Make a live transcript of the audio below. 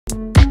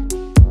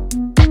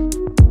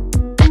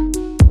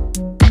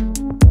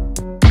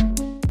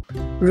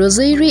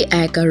Roserayy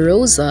aka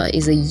Rosa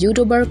is a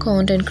YouTuber,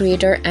 content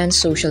creator, and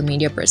social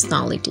media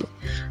personality.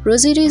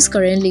 Roserayy is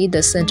currently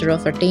the center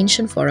of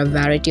attention for a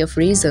variety of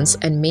reasons,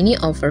 and many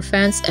of her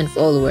fans and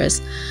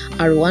followers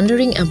are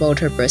wondering about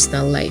her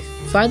personal life.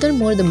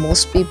 Furthermore, the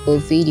most people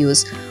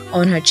videos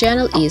on her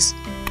channel is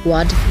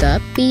What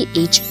the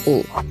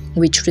PHO,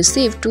 which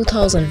received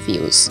 2,000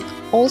 views.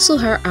 Also,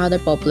 her other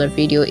popular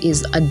video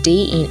is A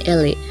Day in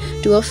LA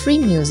to a free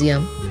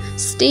museum,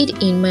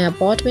 Stayed in my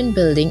apartment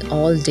building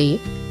all day,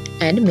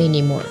 and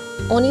many more.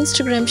 On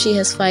Instagram, she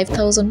has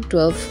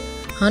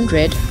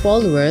 5,100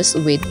 followers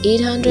with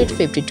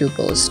 852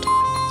 posts.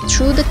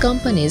 Through the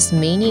company's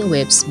many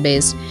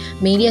web-based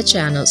media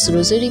channels,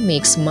 Roserayy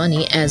makes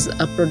money as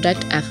a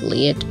product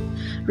affiliate.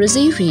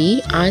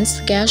 Roserayy earns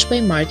cash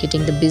by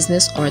marketing the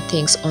business or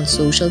things on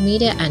social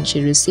media, and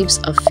she receives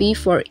a fee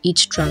for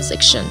each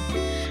transaction.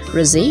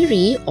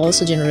 Roserayy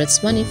also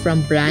generates money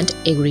from brand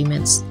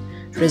agreements.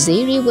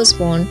 Roserayy was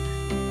born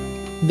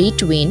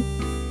between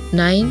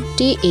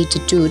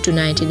 1982 to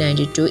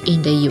 1992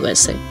 in the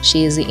USA.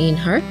 She is in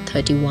her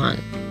 31.